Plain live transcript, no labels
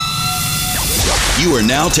You are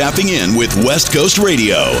now tapping in with West Coast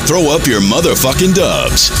Radio. Throw up your motherfucking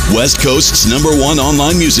dubs. West Coast's #1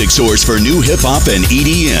 online music source for new hip-hop and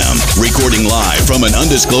EDM. Recording live from an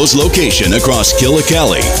undisclosed location across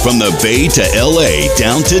Killicali, from the Bay to LA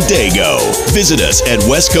down to Dago. Visit us at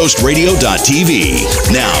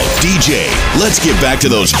westcoastradio.tv. Now, DJ, let's get back to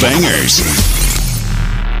those bangers.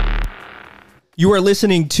 You are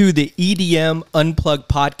listening to the EDM Unplugged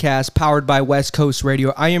podcast powered by West Coast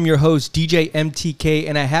Radio. I am your host, DJ MTK,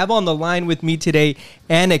 and I have on the line with me today,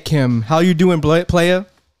 Anakim. How you doing, playa?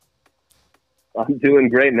 I'm doing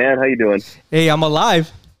great, man. How you doing? Hey, I'm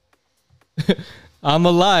alive. I'm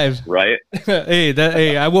alive. Right?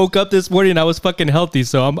 Hey, I woke up this morning and I was fucking healthy,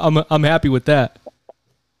 so I'm happy with that.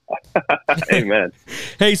 Amen.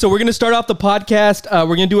 Hey, so we're going to start off the podcast.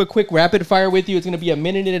 We're going to do a quick rapid fire with you. It's going to be a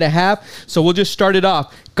minute and a half. So we'll just start it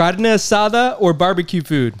off. Carne asada or barbecue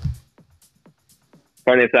food?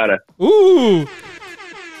 Carne asada. Ooh.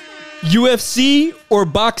 UFC or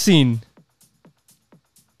boxing?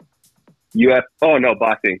 Oh, no,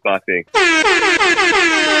 boxing.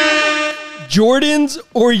 Jordans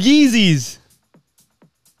or Yeezys?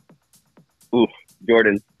 Oof,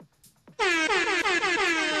 Jordan.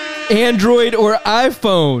 Android or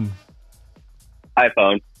iPhone?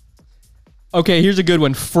 iPhone. Okay, here's a good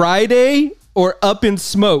one. Friday or Up in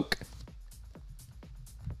Smoke?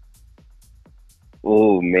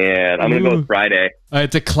 Oh, man. I'm going to go with Friday.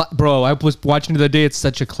 It's a bro, I was watching it the other day. It's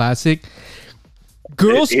such a classic.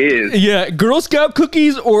 It is. Yeah, Girl Scout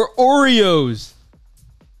cookies or Oreos?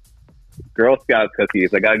 Girl Scout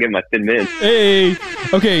cookies. I got to get my Thin Mints. Hey.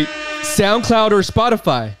 Okay, SoundCloud or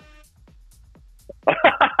Spotify?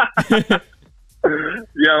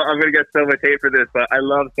 Yo, I'm going to get so much hate for this, but I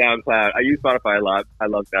love SoundCloud. I use Spotify a lot. I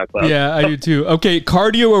love SoundCloud. Yeah, I do too. Okay,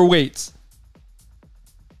 cardio or weights?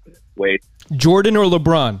 Wait. Jordan or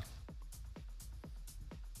LeBron?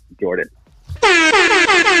 Jordan.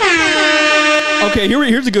 Okay,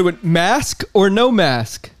 here's a good one. Mask or no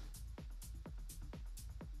mask?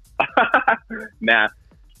 Mask.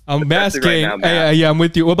 I'm masking. Right now, mask. Yeah, I'm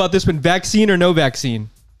with you. What about this one? Vaccine or no vaccine?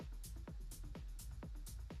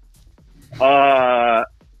 Oh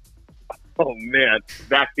man,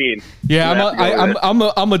 vaccine. Yeah, I'm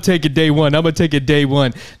gonna take it day one. I'm gonna take it day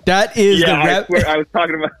one. That is the rap. I swear, I was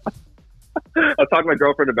talking to my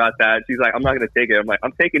girlfriend about that. She's like, I'm not gonna take it. I'm like,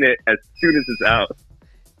 I'm taking it as soon as it's out.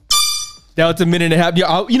 Now it's a minute and a half.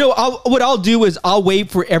 Yeah, what I'll do is I'll wait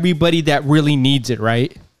for everybody that really needs it,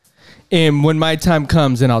 right? And when my time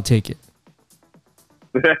comes, then I'll take it.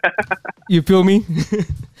 You feel me?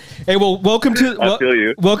 Hey, well, welcome to the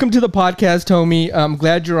podcast, homie. I'm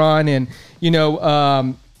glad you're on, and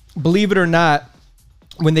believe it or not,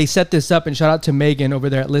 when they set this up, and shout out to Megan over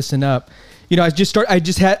there at Listen Up. I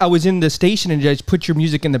was in the station and I just put your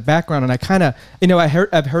music in the background, and I kind of,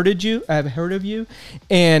 I've heard of you,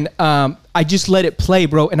 and I just let it play,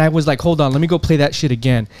 bro. And I was like, hold on, let me go play that shit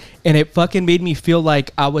again, and it fucking made me feel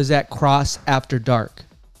like I was at Cross After Dark.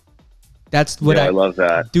 That's what I love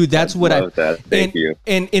that, dude. That's what I love that. Thank you.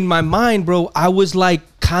 And in my mind, bro, I was like,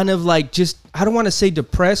 kind of like, just, I don't want to say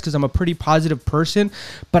depressed because I'm a pretty positive person,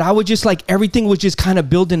 but I was just like, everything was just kind of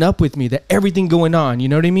building up with me, that everything going on. You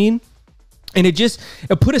know what I mean? And it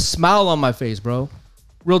put a smile on my face, bro.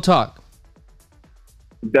 Real talk.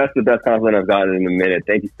 That's the best compliment I've gotten in a minute.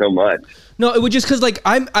 Thank you so much. No, it was just because, like,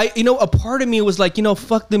 a part of me was like,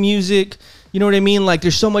 fuck the music. You know what I mean? Like,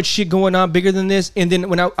 there's so much shit going on bigger than this. And then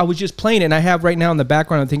when I was just playing it, and I have right now in the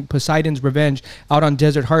background, I think Poseidon's Revenge out on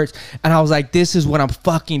Desert Hearts. And I was like, this is what I'm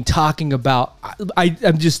fucking talking about.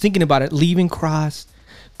 I'm just thinking about it. Leaving Cross,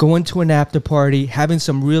 going to an after party, having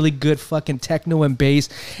some really good fucking techno and bass.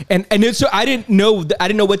 And so I didn't know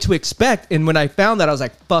what to expect. And when I found that, I was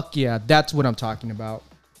like, fuck yeah, that's what I'm talking about.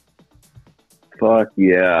 Fuck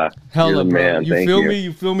yeah. Hella, bro. Man.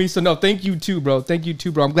 You feel me? So no, thank you too, bro.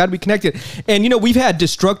 I'm glad we connected. And we've had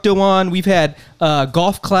Destructo on, we've had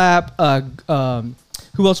Golf Clap,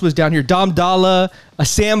 who else was down here? Dom Dalla,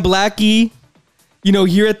 Sam Blackie,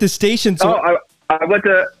 here at the station. So I went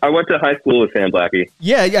to high school with Sam Blackie.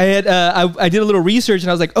 Yeah, I did a little research and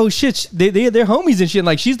I was like, oh shit, they're homies and shit. And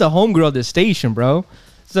like, she's the homegirl of the station, bro.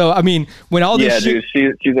 So, I mean, when all this shit...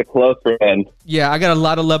 dude, she's a close friend. Yeah, I got a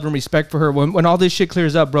lot of love and respect for her. When all this shit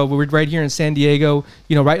clears up, bro, we're right here in San Diego,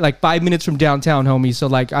 right, like 5 minutes from downtown, homie. So,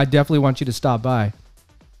 like, I definitely want you to stop by.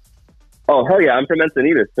 Oh, hell yeah. I'm from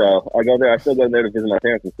Encinitas, so I go there. I still go there to visit my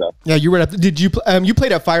parents and stuff. Yeah, you were at... Did you... you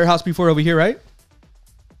played at Firehouse before over here, right?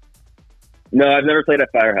 No, I've never played at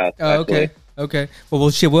Firehouse. Oh, okay. Okay. Well,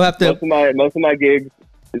 shit, we'll have to... Most of my gigs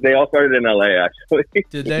They all started in LA, actually. Did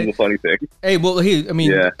Which they? is a funny thing. Hey, well, hey, I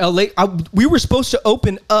mean, Yeah. LA. We were supposed to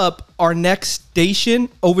open up our next station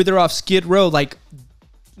over there off Skid Row like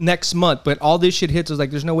next month, but all this shit hits. I was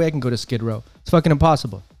like, there's no way I can go to Skid Row. It's fucking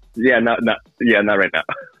impossible. Yeah, not right now.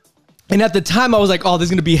 And at the time, I was like, oh, this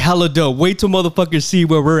is gonna be hella dope. Wait till motherfuckers see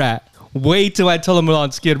where we're at. Wait till I tell them we're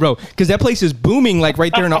on Skid Row, because that place is booming, like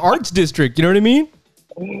right there in the arts district. You know what I mean?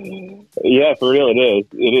 Yeah, for real, it is.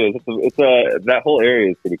 It is. It's that whole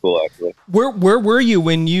area is pretty cool, actually. Where were you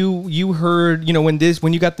when you heard, you know, when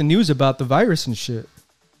you got the news about the virus and shit?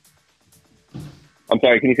 I'm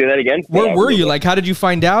sorry, can you say that again? Where were you? Like, how did you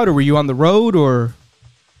find out? Or were you on the road? Or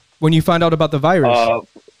when you found out about the virus?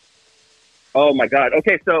 Oh my God.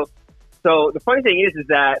 Okay, so the funny thing is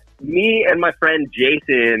that me and my friend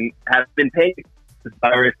Jason have been paying this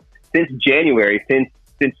virus since January, since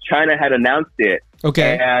China had announced it.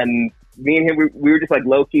 Okay. And me and him, we were just like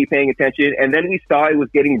low key paying attention, and then we saw it was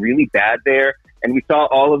getting really bad there, and we saw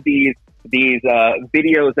all of these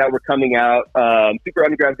videos that were coming out, super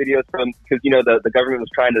underground videos because you know the government was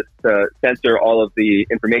trying to censor all of the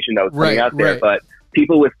information that was coming out there, but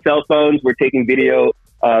people with cell phones were taking video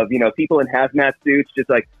of, you know, people in hazmat suits just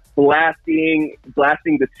like blasting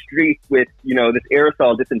the streets with, you know, this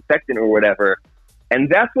aerosol disinfectant or whatever. And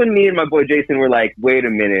that's when me and my boy Jason were like, wait a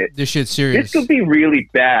minute. This shit's serious. This could be really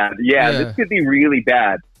bad. Yeah, this could be really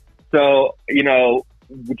bad. So, you know,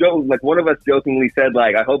 like one of us jokingly said,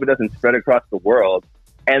 like, I hope it doesn't spread across the world.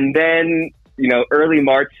 And then, you know, early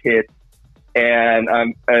March hit, and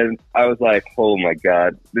I was like, oh my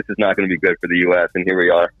God, this is not going to be good for the U.S. And here we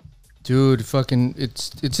are. Dude, fucking,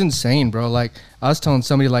 it's insane, bro. Like, I was telling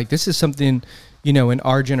somebody, like, this is something, you know, in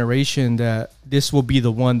our generation that this will be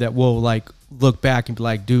the one that will, like, look back and be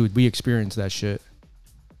like, dude, we experienced that shit.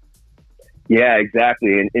 Yeah,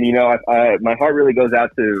 exactly. And you know, my heart really goes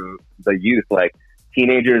out to the youth, like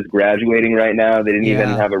teenagers graduating right now. They didn't even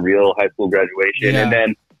have a real high school graduation. And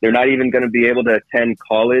then they're not even going to be able to attend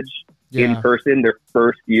college in person their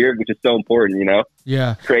first year, which is so important, you know?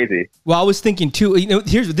 Yeah. Crazy. Well, I was thinking too, you know,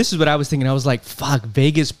 this is what I was thinking. I was like, fuck,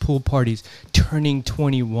 Vegas pool parties turning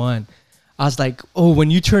 21. I was like, oh, when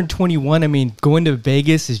you turn 21, I mean, going to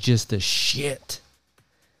Vegas is just the shit.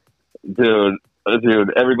 Dude,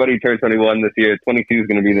 everybody turned 21 this year. 22 is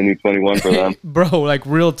going to be the new 21 for them. Bro, like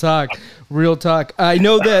real talk. I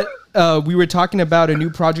know that we were talking about a new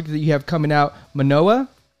project that you have coming out, Manoa.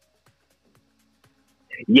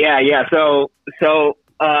 Yeah. So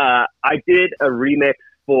I did a remix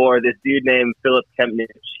for this dude named Philip Kempnich.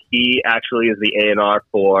 He actually is the A&R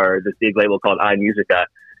for this big label called iMusica.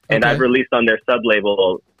 And I've released on their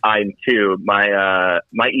sub-label, I'm too. My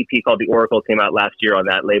EP called The Oracle came out last year on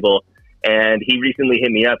that label. And he recently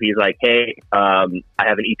hit me up. He's like, hey, I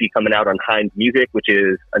have an EP coming out on Heinz Music, which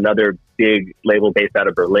is another big label based out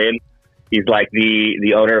of Berlin. He's like,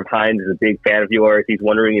 the owner of Heinz is a big fan of yours. He's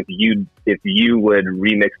wondering if you would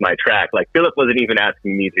remix my track. Like, Philip wasn't even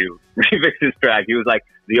asking me to remix his track. He was like,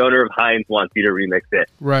 the owner of Heinz wants you to remix it.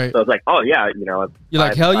 Right. So I was like, oh, yeah, you know. You're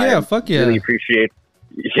like, hell yeah, fuck yeah.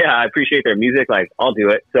 I appreciate their music. Like, I'll do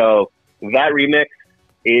it. So that remix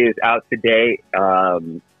is out today.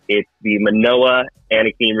 It's the Manoa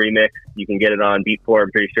Anakim remix. You can get it on Beatport.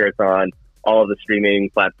 I'm pretty sure it's on all of the streaming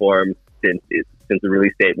platforms since the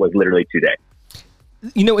release date was literally today.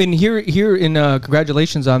 You know, and here in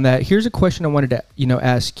congratulations on that. Here's a question I wanted to, you know,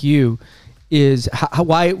 ask you is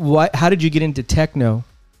how did you get into techno?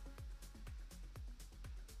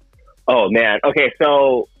 Oh man. Okay.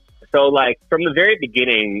 So like from the very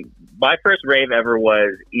beginning, my first rave ever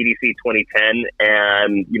was EDC 2010,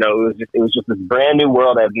 and you know it was just this brand new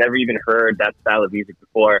world. I've never even heard that style of music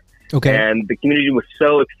before. Okay. And the community was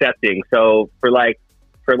so accepting. So for like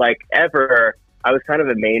ever, I was kind of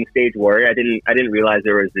a main stage warrior. I didn't realize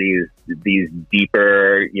there was these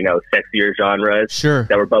deeper, you know, sexier genres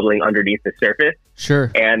that were bubbling underneath the surface. Sure.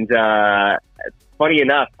 And funny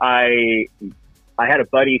enough, I had a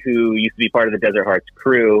buddy who used to be part of the Desert Hearts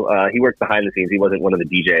crew. He worked behind the scenes. He wasn't one of the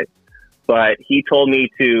DJs. But he told me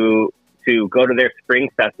to go to their spring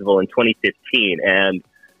festival in 2015. And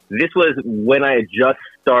this was when I had just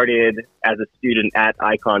started as a student at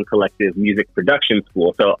Icon Collective Music Production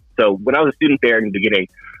School. So when I was a student there in the beginning,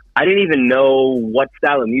 I didn't even know what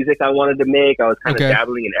style of music I wanted to make. I was kind of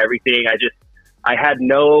dabbling in everything. I had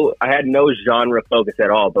no genre focus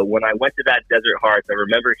at all. But when I went to that Desert Hearts, I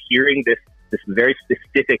remember hearing this very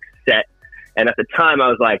specific set. And at the time I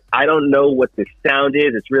was like, I don't know what this sound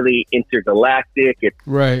is. It's really intergalactic. It's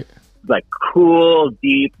like cool,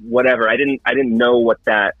 deep, whatever. I didn't know what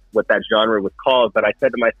that genre was called, but I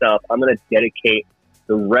said to myself, I'm going to dedicate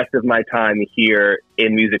the rest of my time here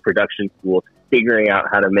in music production school figuring out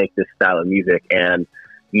how to make this style of music. And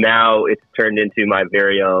now it's turned into my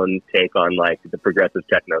very own take on like the progressive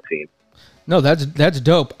techno scene. No, that's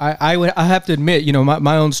dope. I have to admit, you know,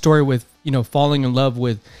 my own story with, you know, falling in love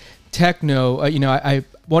with techno. You know, I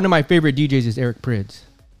one of my favorite DJs is Eric Prydz.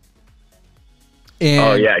 And,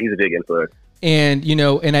 oh yeah, he's a big influence. And you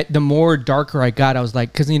know, and the more darker I got, I was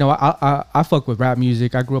like, because you know, I fuck with rap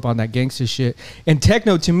music. I grew up on that gangster shit, and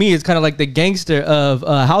techno to me is kind of like the gangster of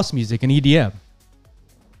house music and EDM.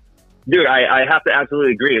 Dude, I have to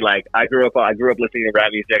absolutely agree. Like, I grew up listening to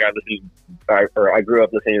rap music. I grew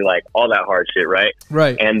up listening to like all that hard shit, right?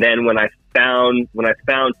 Right. And then when I found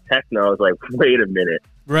techno, I was like, wait a minute,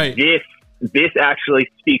 right? This actually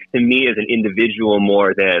speaks to me as an individual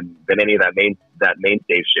more than any of that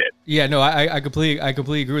mainstay shit. Yeah, no, I completely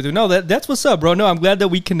agree with you. No, that's what's up, bro. No, I'm glad that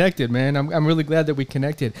we connected, man. I'm really glad that we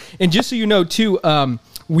connected. And just so you know, too,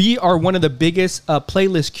 we are one of the biggest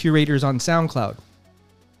playlist curators on SoundCloud.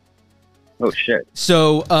 Oh shit.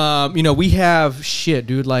 So, you know, we have shit,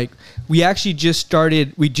 dude. Like, we actually just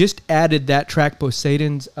added that track,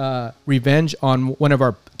 Poseidon's Revenge, on one of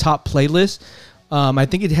our top playlists. I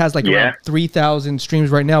think it has like around 3,000 streams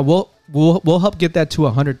right now. We'll help get that to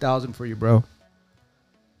 100,000 for you, bro.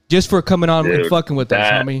 Just for coming on and fucking with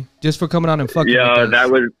us, homie. Just for coming on and fucking with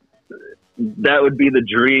us. That would be the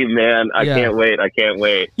dream, man. I can't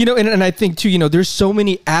wait. You know, and I think too, you know, there's so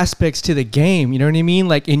many aspects to the game, you know what I mean?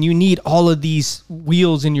 Like, and you need all of these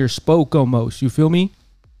wheels in your spoke almost. You feel me?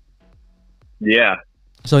 Yeah.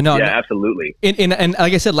 So no, yeah, absolutely. And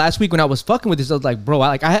like I said last week when I was fucking with this, I was like, bro,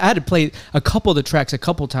 I had to play a couple of the tracks a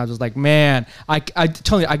couple of times. I was like, man, I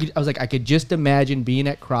tell you, I was like, I could just imagine being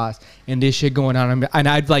at Cross and this shit going on, and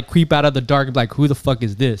I'd like creep out of the dark and be like, who the fuck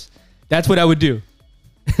is this? That's what I would do.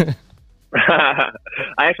 I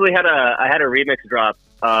actually had a remix drop.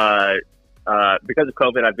 Because of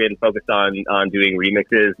COVID, I've been focused on doing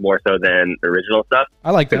remixes more so than original stuff.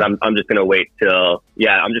 I like that. Because I'm just gonna wait till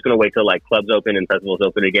like clubs open and festivals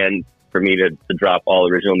open again for me to drop all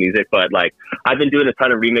original music. But like, I've been doing a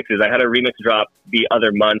ton of remixes. I had a remix drop the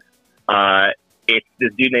other month. It's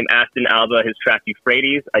this dude named Aston Alba. His track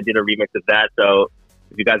Euphrates. I did a remix of that. So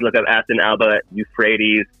if you guys look up Aston Alba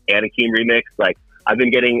Euphrates Anakim remix, like, I've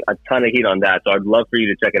been getting a ton of heat on that. So I'd love for you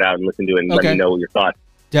to check it out and listen to it and let me know your thoughts.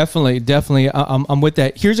 Definitely. I'm with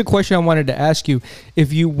that. Here's a question I wanted to ask you.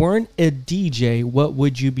 If you weren't a DJ, what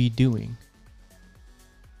would you be doing?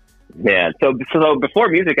 Man, so before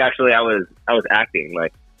music, actually, I was acting.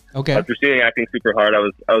 Like, okay, I was pursuing acting super hard. I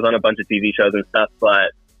was on a bunch of TV shows and stuff,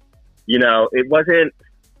 but you know, it wasn't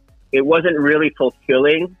really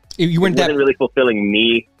fulfilling. It wasn't really fulfilling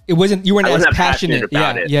me. You weren't as passionate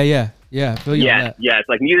about it. Yeah. It's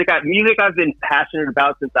like music I've been passionate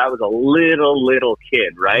about since I was a little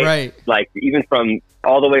kid, right? Right. Like, even from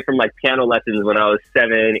all the way from like piano lessons when I was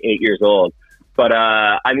 7, 8 years old. But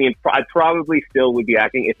I mean, I probably still would be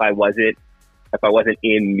acting if I wasn't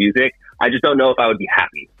in music. I just don't know if I would be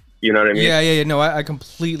happy. You know what I mean? Yeah. No, I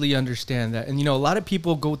completely understand that. And you know, a lot of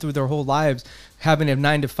people go through their whole lives having a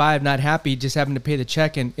 9 to 5, not happy, just having to pay the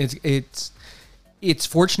check, and it's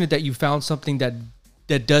fortunate that you found something that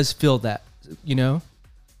does fill that, you know?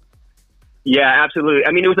 Yeah, absolutely.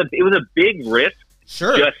 I mean, it was a big risk.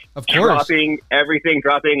 Sure. Just of course. dropping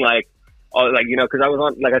like, you know, because I was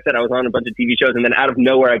on, like I said, I was on a bunch of TV shows, and then out of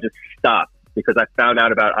nowhere I just stopped because I found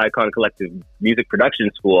out about Icon Collective Music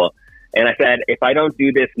Production School. And I said, if I don't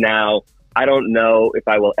do this now, I don't know if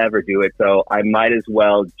I will ever do it. So I might as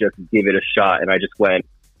well just give it a shot. And I just went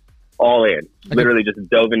all in, literally just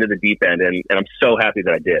dove into the deep end, and I'm so happy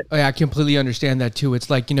that I did. Oh, yeah, I completely understand that too. It's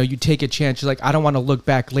like, you know, you take a chance. You're like, I don't want to look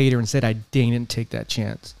back later and say I didn't take that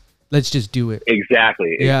chance. Let's just do it.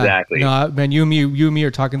 Exactly. No, man, you and me are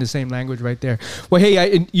talking the same language right there. Well,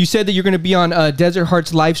 hey, you said that you're going to be on Desert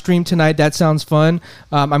Hearts live stream tonight. That sounds fun.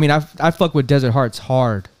 I mean, I fuck with Desert Hearts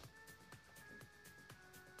hard.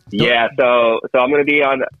 Yeah, so I'm going to be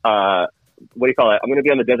on, what do you call it? I'm going to be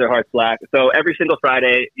on the Desert Hearts Slack. So every single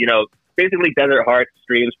Friday, you know, basically Desert Hearts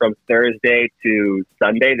streams from Thursday to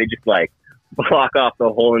Sunday. They just like block off the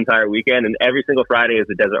whole entire weekend. And every single Friday is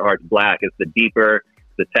the Desert Hearts Black. It's the deeper,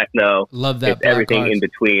 the techno. Love that. It's everything in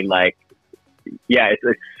between. Like, yeah,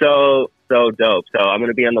 it's so dope. So I'm going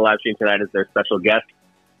to be on the live stream tonight as their special guest.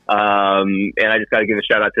 And I just got to give a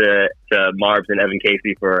shout out to Marbs and Evan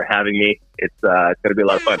Casey for having me. It's going to be a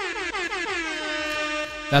lot of fun.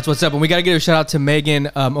 That's what's up. And we got to give a shout out to Megan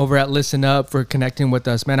over at Listen Up for connecting with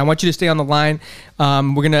us, man. I want you to stay on the line.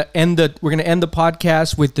 We're going to end the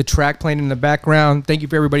podcast with the track playing in the background. Thank you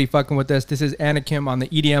for everybody fucking with us. This is Anakim on the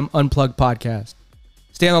EDM Unplugged podcast.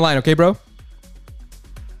 Stay on the line, okay, bro?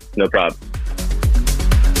 No problem.